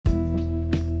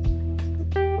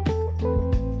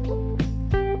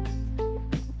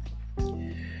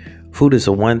Food is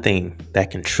the one thing that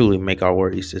can truly make our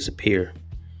worries disappear,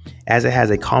 as it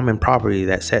has a common property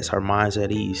that sets our minds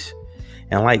at ease.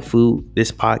 And like food,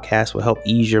 this podcast will help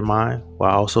ease your mind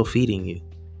while also feeding you.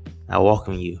 I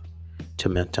welcome you to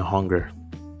Mental Hunger.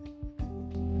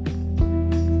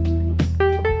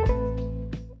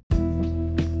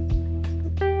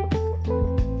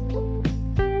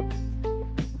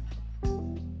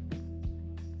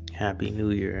 Happy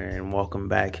New Year and welcome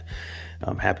back.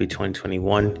 Happy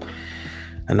 2021.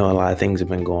 I know a lot of things have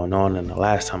been going on, and the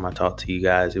last time I talked to you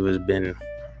guys, it was been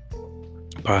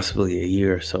possibly a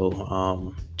year or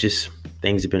so. Just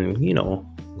things have been,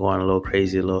 going a little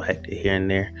crazy, a little hectic here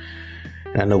and there.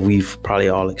 And I know we've probably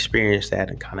all experienced that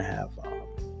and kind of have,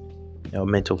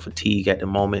 mental fatigue at the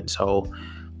moment. So,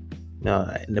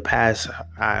 in the past,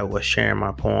 I was sharing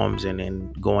my poems and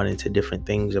then going into different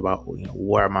things about,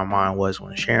 where my mind was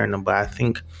when sharing them. But I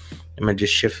think I'm gonna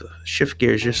just shift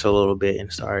gears just a little bit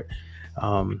and start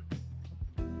kind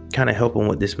of helping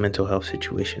with this mental health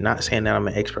situation. Not saying that I'm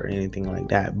an expert or anything like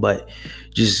that, but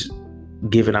just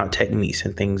giving out techniques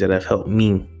and things that have helped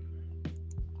me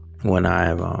when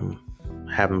I'm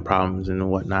having problems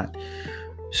and whatnot.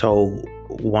 So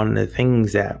one of the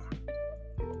things that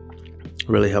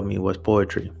really helped me was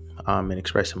poetry, and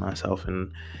expressing myself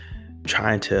and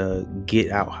trying to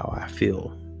get out how I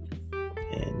feel.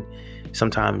 And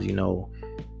sometimes,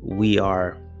 we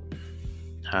are,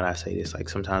 how do I say this? Like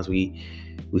sometimes we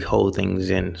hold things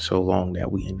in so long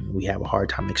that we have a hard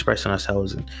time expressing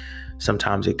ourselves, and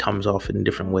sometimes it comes off in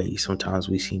different ways. Sometimes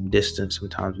we seem distant,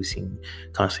 sometimes we seem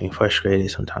constantly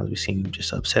frustrated, sometimes we seem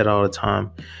just upset all the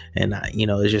time. And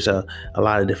it's just a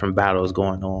lot of different battles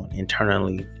going on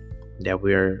internally that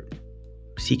we're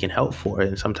seeking help for,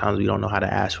 and sometimes we don't know how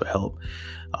to ask for help.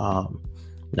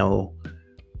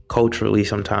 Culturally,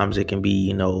 sometimes it can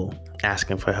be,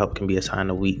 asking for help can be a sign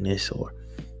of weakness, or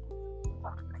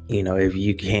if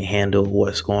you can't handle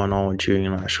what's going on with you,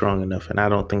 you're not strong enough. And I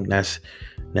don't think that's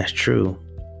true.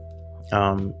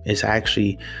 It's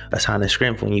actually a sign of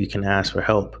strength when you can ask for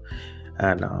help.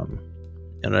 And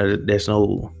there's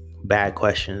no bad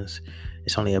questions.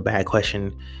 It's only a bad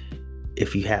question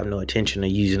if you have no intention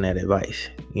of using that advice.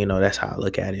 That's how I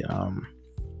look at it.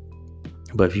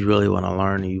 But if you really want to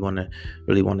learn and you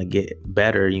really want to get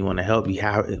better, you want to help,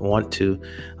 want to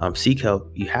seek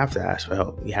help, you have to ask for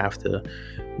help. You have to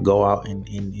go out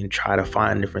and try to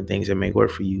find different things that may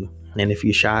work for you. And if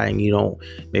you're shy and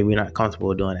maybe you're not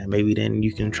comfortable doing that, maybe then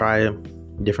you can try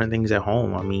different things at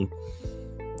home. I mean,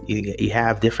 you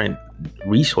have different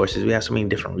resources. We have so many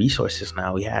different resources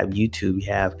now. We have YouTube, we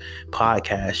have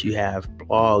podcasts, you have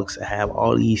blogs that have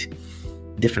all these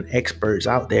different experts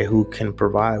out there who can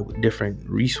provide different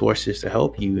resources to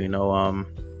help you.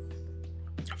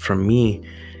 For me,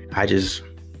 I just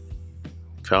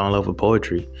fell in love with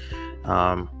poetry.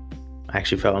 I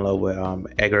actually fell in love with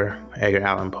Edgar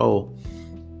Allan Poe,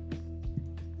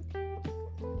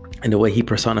 and the way he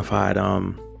personified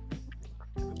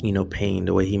pain,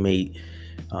 the way he made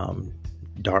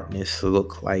darkness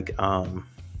look like kind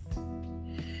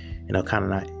of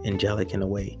not angelic in a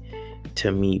way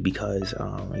to me, because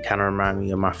it kind of reminded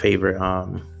me of my favorite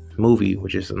movie,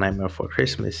 which is A Nightmare Before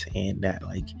Christmas. And that,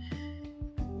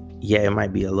 it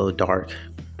might be a little dark,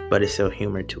 but it's still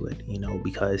humor to it,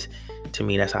 because to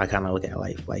me, that's how I kind of look at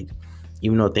life. Like,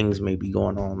 even though things may be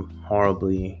going on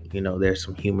horribly, there's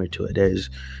some humor to it. There's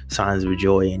signs of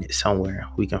joy in it somewhere.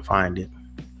 We can find it.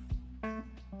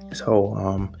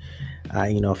 So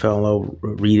I fell in love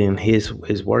reading his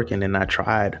work, and then I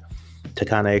tried to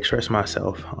kind of express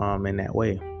myself in that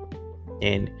way.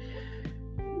 And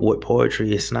with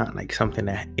poetry, it's not like something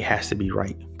that it has to be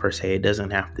right per se. It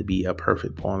doesn't have to be a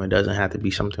perfect poem. It doesn't have to be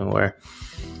something where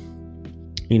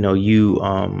you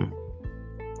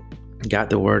got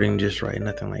the wording just right,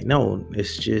 nothing like. No,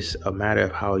 it's just a matter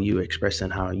of how you express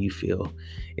and how you feel.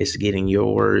 It's getting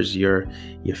your words, your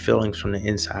feelings from the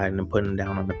inside, and then putting them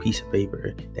down on a piece of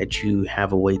paper that you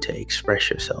have a way to express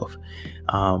yourself.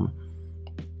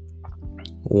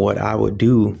 What I would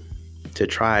do to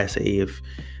try, say, if,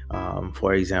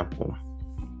 for example,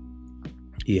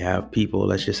 you have people,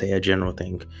 let's just say a general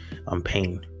thing,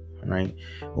 pain, right?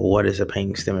 What is a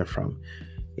pain stemming from?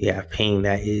 You have pain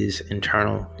that is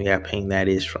internal. You have pain that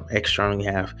is from external. You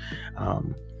have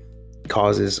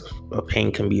causes of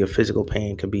pain. Can be a physical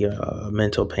pain, can be a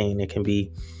mental pain, it can be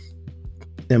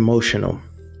emotional.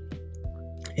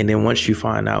 And then once you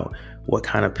find out what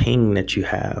kind of pain that you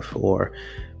have or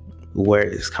where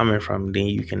it's coming from, then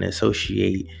you can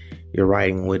associate your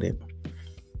writing with it.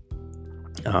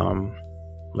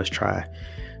 Let's try.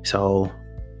 So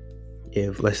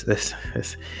if let's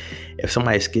if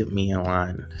somebody skipped me in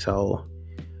line, so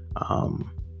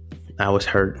I was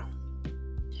hurt.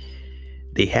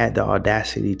 They had the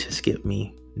audacity to skip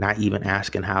me, not even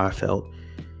asking how I felt,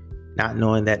 not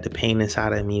knowing that the pain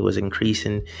inside of me was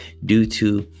increasing due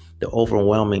to the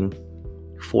overwhelming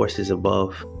forces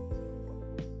above.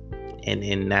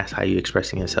 And that's how you're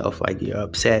expressing yourself. Like, you're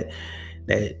upset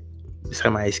that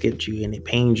somebody skipped you, and it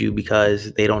pains you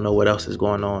because they don't know what else is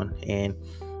going on. And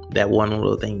that one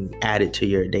little thing added to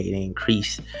your day to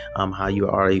increase how you're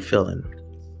already feeling.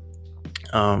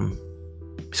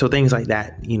 So things like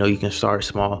that, you can start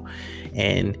small.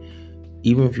 And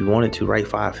even if you wanted to, write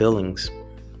 5 feelings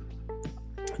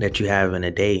that you have in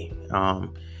a day,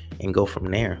 and go from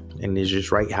there. And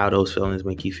just write how those feelings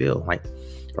make you feel. Like,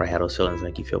 write how those feelings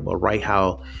make you feel, but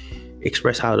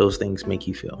express how those things make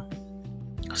you feel.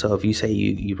 So if you say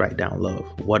you write down love,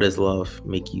 what does love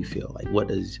make you feel? Like, what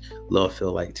does love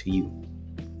feel like to you?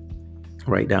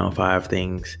 Write down 5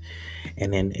 things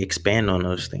and then expand on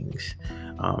those things.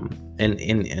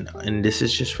 And this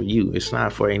is just for you. It's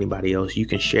not for anybody else. You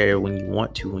can share when you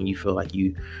want to, when you feel like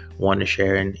you want to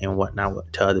share and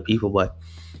whatnot to other people. But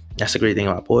that's the great thing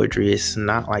about poetry. It's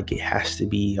not like it has to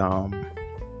be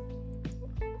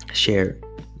shared.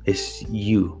 It's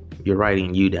you. You're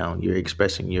writing you down. You're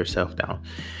expressing yourself down.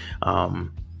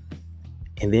 And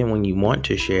then when you want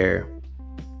to share,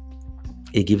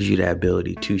 it gives you that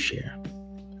ability to share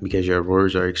because your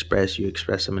words are expressed. You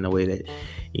express them in a way that,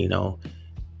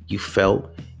 you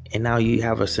felt, and now you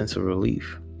have a sense of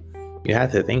relief. You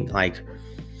have to think, like,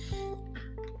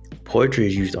 poetry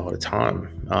is used all the time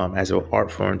as an art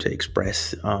form to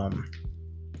express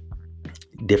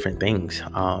different things.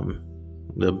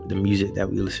 The music that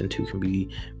we listen to can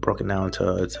be broken down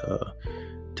to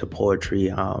poetry.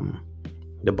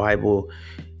 The Bible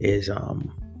is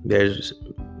there's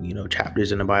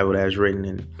chapters in the Bible that is written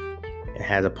and it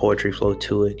has a poetry flow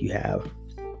to it. You have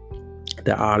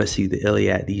the Odyssey, the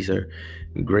Iliad. These are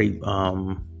great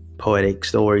poetic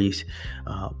stories.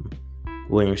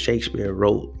 William Shakespeare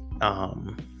wrote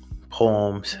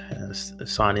poems,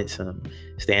 sonnets, and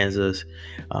stanzas.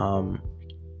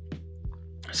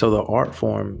 So the art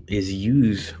form is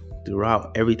used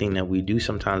throughout everything that we do.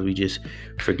 Sometimes we just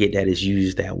forget that it's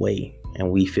used that way.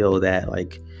 And we feel that,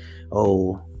 like,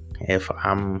 oh, if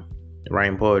I'm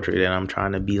writing poetry, then I'm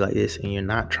trying to be like this. And you're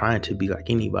not trying to be like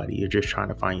anybody. You're just trying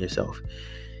to find yourself.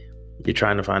 You're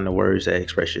trying to find the words that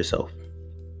express yourself.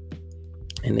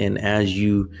 And then as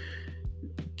you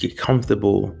get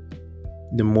comfortable,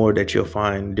 the more that you'll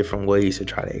find different ways to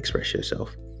try to express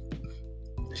yourself.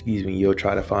 You'll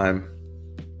try to find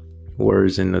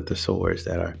words in the thesaurus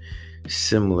that are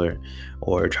similar,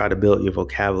 or try to build your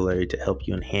vocabulary to help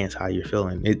you enhance how you're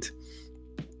feeling. It's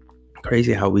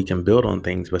crazy how we can build on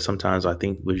things, but sometimes I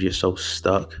think we're just so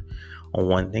stuck on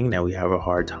one thing that we have a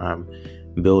hard time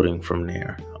building from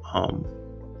there.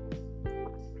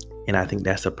 And I think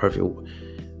that's a perfect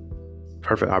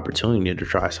opportunity to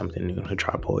try something new, to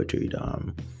try poetry,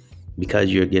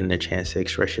 because you're getting a chance to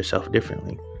express yourself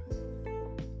differently.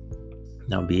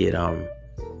 Now, be it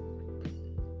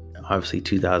obviously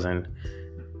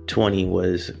 2020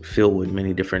 was filled with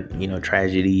many different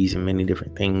tragedies and many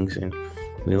different things, and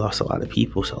we lost a lot of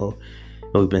people. So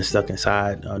we've been stuck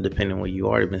inside. Depending on where you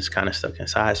are, you've been kind of stuck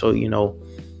inside. So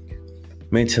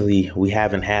mentally, we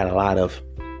haven't had a lot of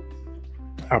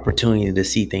opportunity to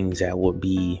see things that would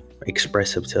be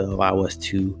expressive to allow us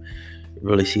to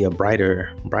really see a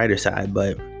brighter side.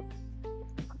 But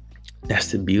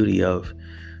that's the beauty of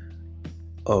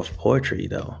poetry,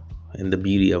 though, and the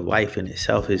beauty of life in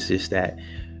itself is just that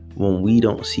when we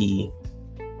don't see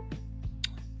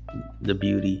the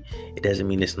beauty, it doesn't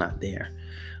mean it's not there.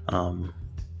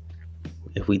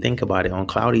 If we think about it, on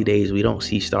cloudy days we don't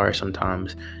see stars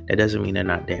sometimes. That doesn't mean they're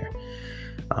not there.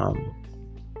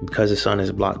 Because the sun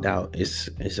is blocked out, it's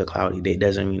a cloudy day,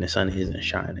 doesn't mean the sun isn't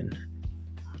shining.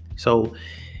 So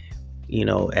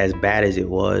as bad as it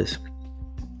was,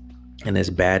 and as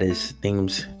bad as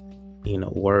things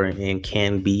were and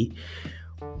can be,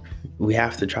 we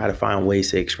have to try to find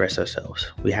ways to express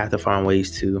ourselves. We have to find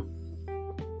ways to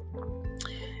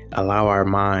allow our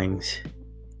minds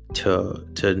to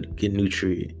get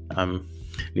nutrients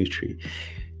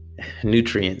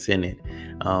in it.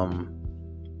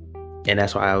 And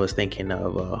that's why I was thinking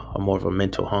of a more of a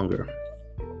mental hunger.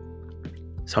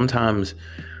 Sometimes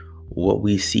what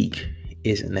we seek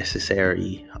isn't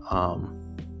necessarily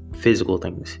physical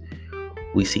things.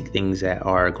 We seek things that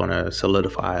are going to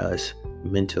solidify us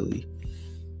mentally,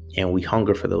 and we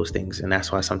hunger for those things. And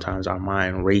that's why sometimes our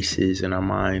mind races and our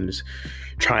mind is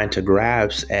trying to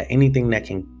grasp at anything that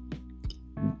can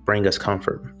bring us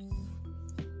comfort.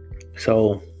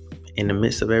 So in the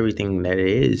midst of everything that it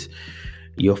is,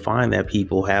 you'll find that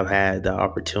people have had the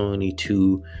opportunity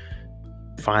to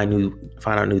find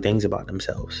out new things about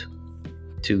themselves,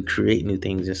 to create new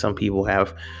things. And some people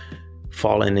have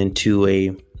fallen into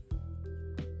a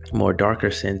more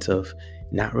darker sense of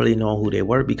not really knowing who they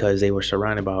were because they were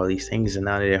surrounded by all these things, and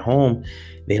now that they're home,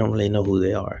 they don't really know who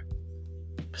they are.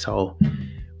 So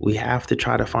we have to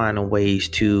try to find ways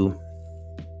to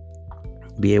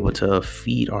be able to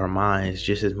feed our minds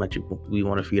just as much as we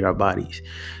want to feed our bodies.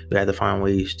 We have to find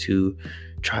ways to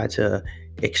try to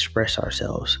express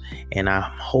ourselves. And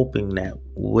I'm hoping that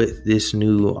with this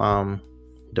new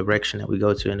direction that we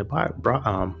go to in the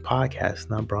podcast,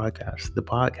 not broadcast, the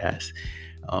podcast,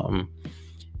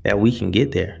 that we can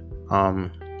get there.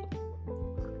 And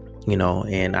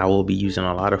I will be using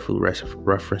a lot of food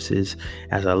references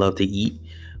as I love to eat.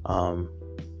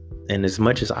 And as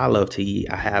much as I love to eat,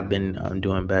 I have been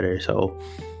doing better. So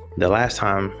the last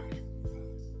time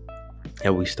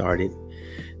that we started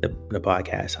the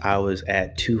podcast, I was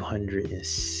at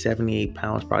 278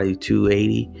 pounds, probably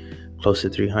 280, close to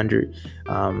 300.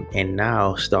 And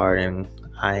now starting,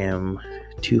 I am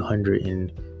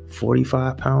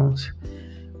 245 pounds.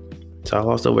 So I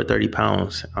lost over 30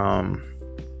 pounds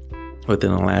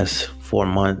within the last 4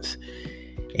 months.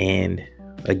 And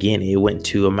again, it went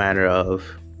to a matter of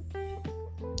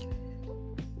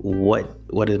what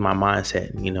is my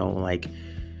mindset? Like,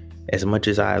 as much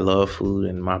as I love food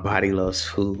and my body loves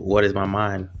food, what does my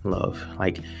mind love?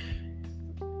 Like,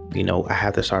 I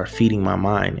have to start feeding my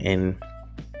mind and,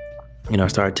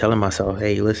 start telling myself,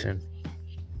 hey, listen,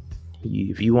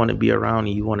 if you want to be around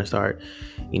and you want to start,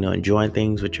 enjoying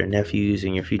things with your nephews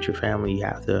and your future family, you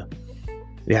have to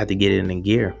get it in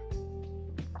gear.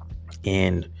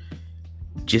 And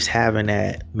just having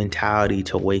that mentality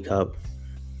to wake up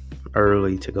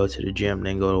early, to go to the gym,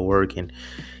 then go to work, and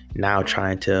now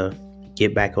trying to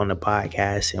get back on the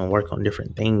podcast and work on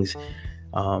different things.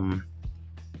 I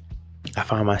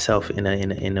find myself in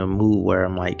a mood where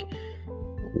I'm like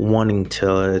wanting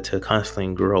to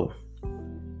constantly grow.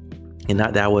 And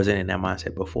not that I wasn't in that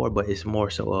mindset before, but it's more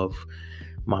so of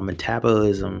my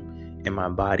metabolism in my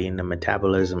body and the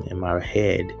metabolism in my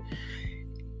head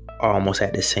are almost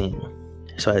at the same.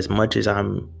 So as much as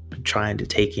I'm trying to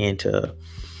take in to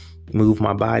move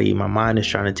my body, my mind is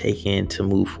trying to take in to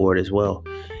move forward as well.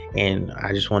 And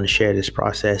I just want to share this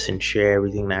process and share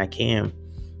everything that I can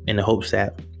in the hopes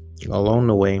that along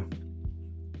the way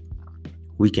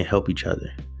we can help each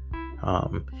other.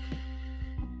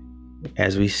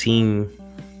 As we've seen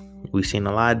a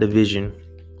lot of division,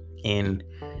 and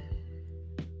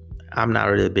I'm not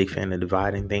really a big fan of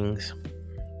dividing things.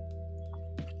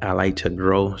 I like to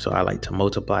grow, so I like to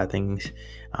multiply things.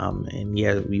 And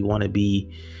yeah, we all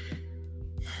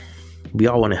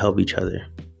want to help each other,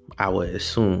 I would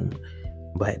assume.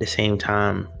 But at the same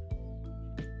time,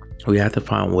 we have to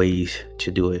find ways to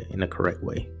do it in the correct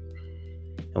way.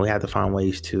 And we have to find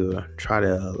ways to try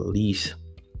to at least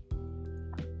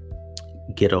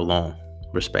get along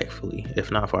respectfully,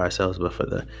 if not for ourselves, but for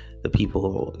the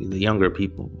people, the younger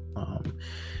people,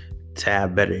 to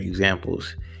have better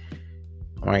examples.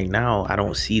 Right now, I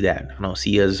don't see that. I don't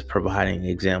see us providing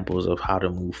examples of how to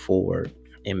move forward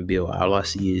and build. All I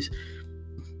see is,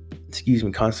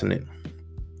 constant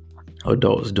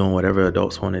adults doing whatever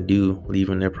adults want to do,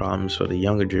 leaving their problems for the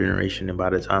younger generation. And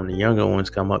by the time the younger ones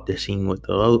come up, they're seeing what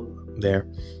their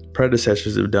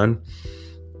predecessors have done.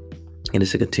 And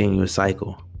it's a continuous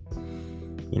cycle.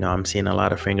 I'm seeing a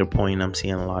lot of finger pointing. I'm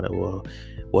seeing a lot of, well,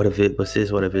 what if it was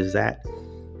this? What if it's that?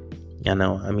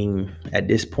 At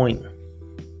this point,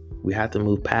 we have to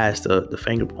move past the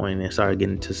finger pointing and start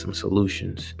getting to some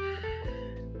solutions.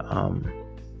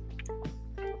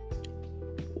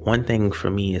 One thing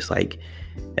for me is like,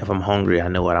 if I'm hungry, I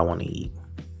know what I want to eat.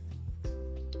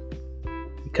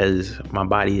 Because my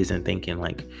body isn't thinking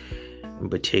like in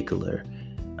particular,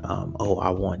 I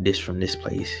want this from this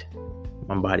place.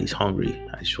 My body's hungry.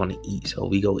 I just want to eat. So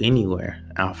we go anywhere,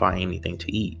 I'll find anything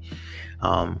to eat.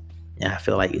 And I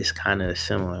feel like it's kind of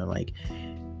similar. Like,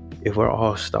 if we're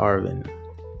all starving,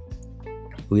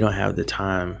 we don't have the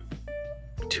time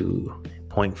to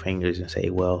point fingers and say,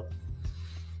 well,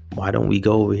 why don't we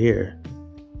go over here?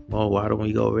 Well, why don't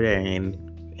we go over there,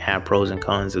 and have pros and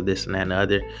cons of this and that and the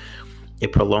other?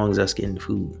 It prolongs us getting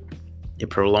food. It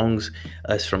prolongs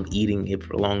us from eating. It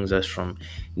prolongs us from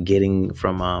getting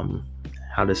from,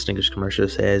 how the Snickers commercial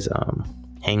says,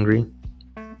 hangry.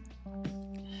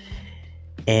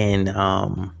 And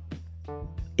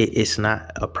it's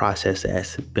not a process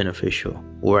that's beneficial.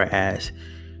 Whereas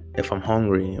if I'm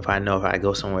hungry, if I know if I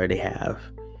go somewhere they have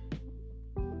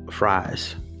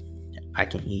fries, I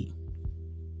can eat.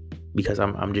 because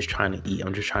I'm just trying to eat.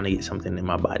 I'm just trying to get something in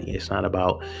my body. It's not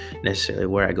about necessarily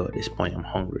where I go at this point. I'm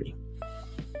hungry.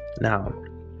 Now,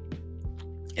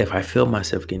 if I feel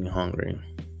myself getting hungry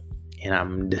and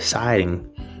I'm deciding,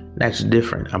 that's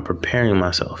different. I'm preparing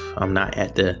myself. I'm not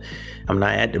at the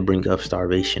brink of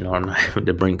starvation, or I'm not at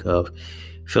the brink of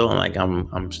feeling like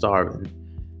I'm starving.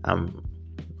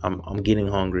 I'm getting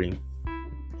hungry.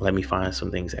 Let me find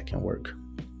some things that can work.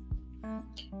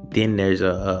 Then there's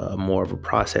a more of a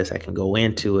process I can go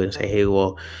into it and say, hey,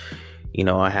 well,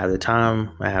 I have the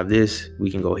time, I have this, we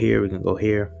can go here, we can go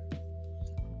here.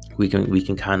 We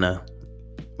can kind of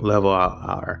level out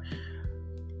our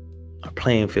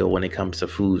playing field when it comes to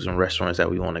foods and restaurants that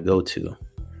we want to go to.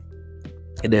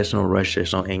 And there's no rush,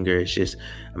 there's no anger. It's just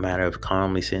a matter of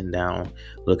calmly sitting down,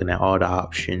 looking at all the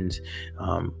options,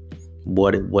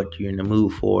 what you're in the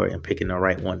mood for, and picking the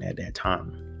right one at that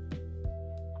time.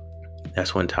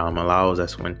 That's when time allows.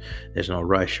 That's when there's no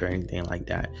rush or anything like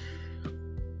that.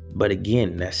 But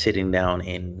again, that's sitting down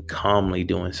and calmly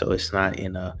doing so. It's not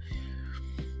in a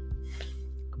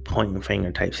pointing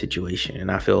finger type situation. And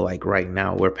I feel like right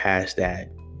now we're past that,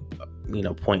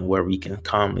 point where we can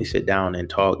calmly sit down and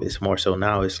talk. It's more so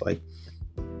now it's like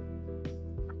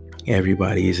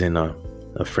everybody's in a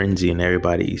frenzy and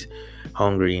everybody's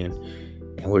hungry, and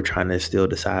we're trying to still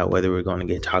decide whether we're going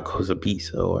to get tacos or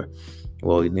pizza, or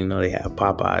they have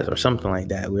Popeyes or something like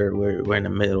that. We're in the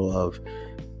middle of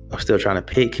still trying to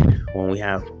pick when we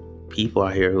have people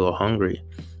out here who are hungry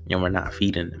and we're not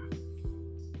feeding them.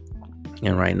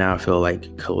 And right now I feel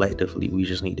like collectively we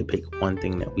just need to pick one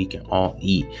thing that we can all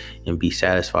eat and be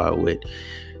satisfied with,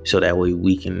 so that way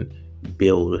we can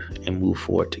build and move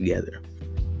forward together.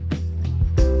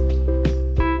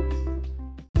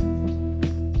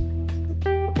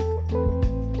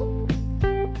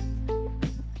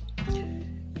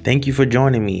 Thank you for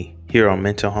joining me here on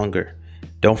Mental Hunger.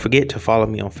 Don't forget to follow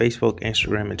me on Facebook,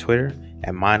 Instagram, and Twitter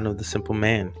at Mind of the Simple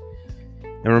Man.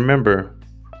 And remember,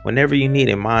 whenever you need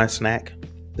a mind snack,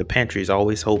 the pantry is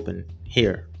always open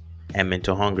here at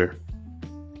Mental Hunger.